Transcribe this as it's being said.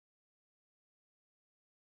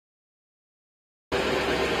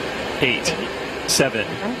8, 7,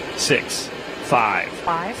 6, 5,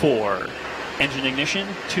 4. Engine ignition,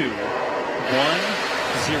 2, 1,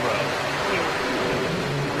 0.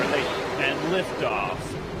 And liftoff.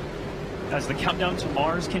 As the countdown to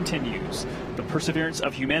Mars continues, the perseverance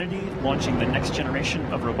of humanity launching the next generation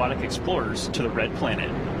of robotic explorers to the Red Planet.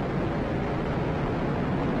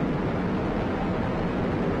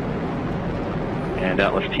 And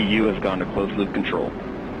Atlas TU has gone to closed loop control.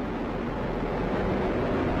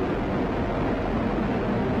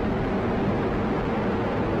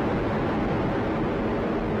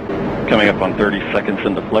 Coming up on 30 seconds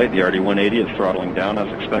into flight, the RD-180 is throttling down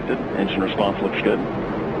as expected. Engine response looks good.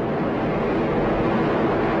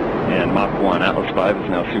 And Mach 1, Atlas V is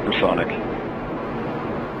now supersonic.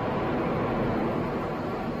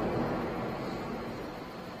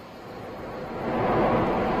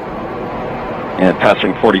 And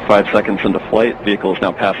passing 45 seconds into flight, vehicle is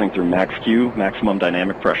now passing through max Q, maximum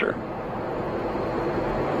dynamic pressure.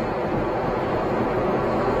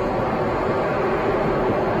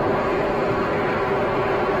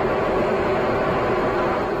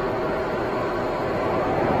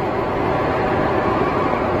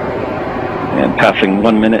 And passing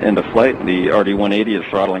 1 minute into flight, the RD-180 is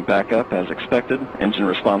throttling back up as expected. Engine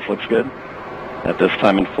response looks good. At this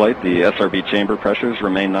time in flight, the SRB chamber pressures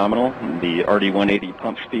remain nominal. The RD-180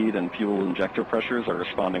 pump speed and fuel injector pressures are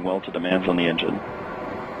responding well to demands on the engine.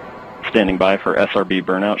 Standing by for SRB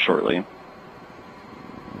burnout shortly.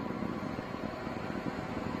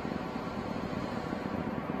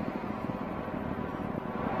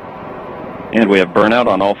 And we have burnout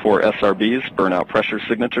on all 4 SRBs. Burnout pressure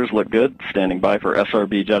signatures look good. Standing by for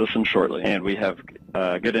SRB jettison shortly. And we have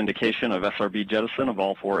a good indication of SRB jettison of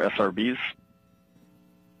all 4 SRBs.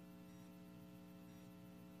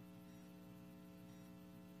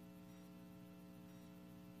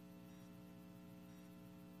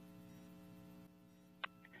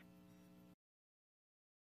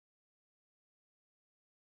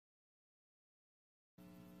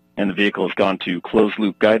 And the vehicle has gone to closed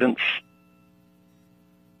loop guidance.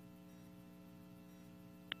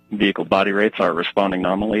 Vehicle body rates are responding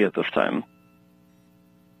nominally at this time.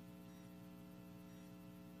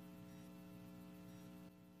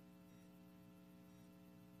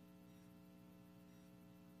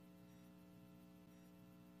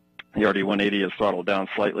 The RD-180 is throttled down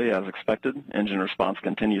slightly as expected. Engine response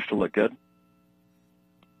continues to look good.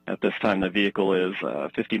 At this time the vehicle is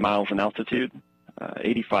 50 miles in altitude,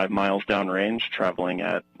 85 miles downrange, traveling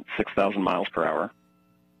at 6,000 miles per hour.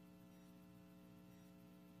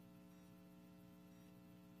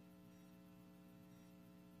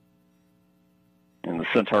 And the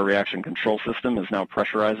Centaur reaction control system is now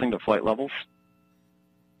pressurizing to flight levels.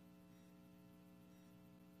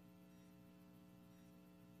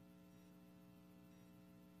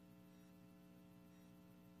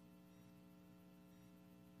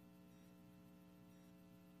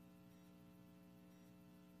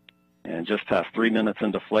 And just past 3 minutes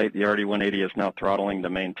into flight, the RD-180 is now throttling to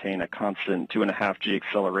maintain a constant 2.5 G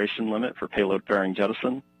acceleration limit for payload fairing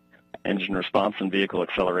jettison. Engine response and vehicle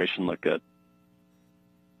acceleration look good.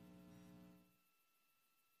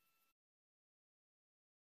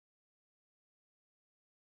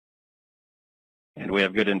 And we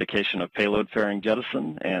have good indication of payload fairing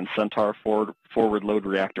jettison and Centaur forward load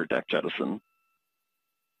reactor deck jettison.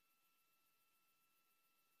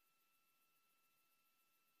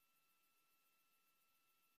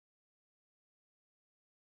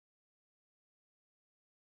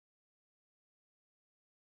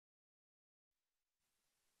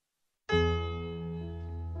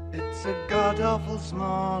 It's a god-awful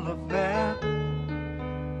small affair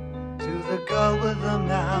to the girl with the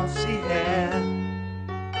mousy hair,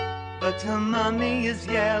 but her mommy is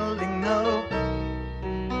yelling no,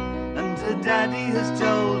 and her daddy has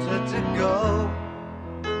told her to go,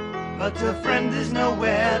 but her friend is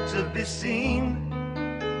nowhere to be seen.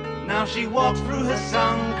 Now she walks through her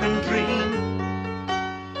sunken dream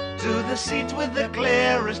to the seat with the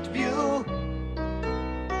clearest view,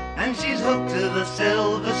 and she's hooked to the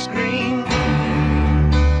silver screen.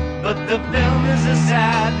 But the film is a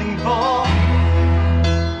sad thing for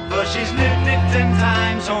she's lived it 10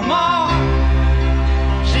 times or more.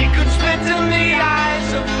 She could spit in the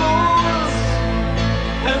eyes of fools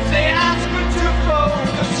if they ask her to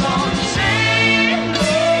focus on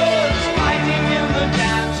sailors fighting in the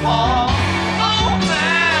dance hall. Oh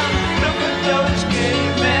man, look at those gay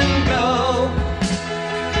men go.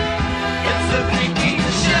 It's a freaky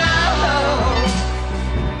show.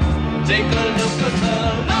 Take a look at the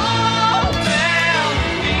low man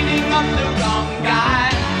beating up the wrong guy.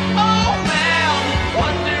 Oh man,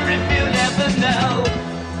 wonder if you'll ever know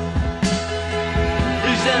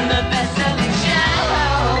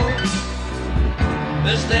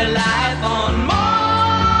their lives.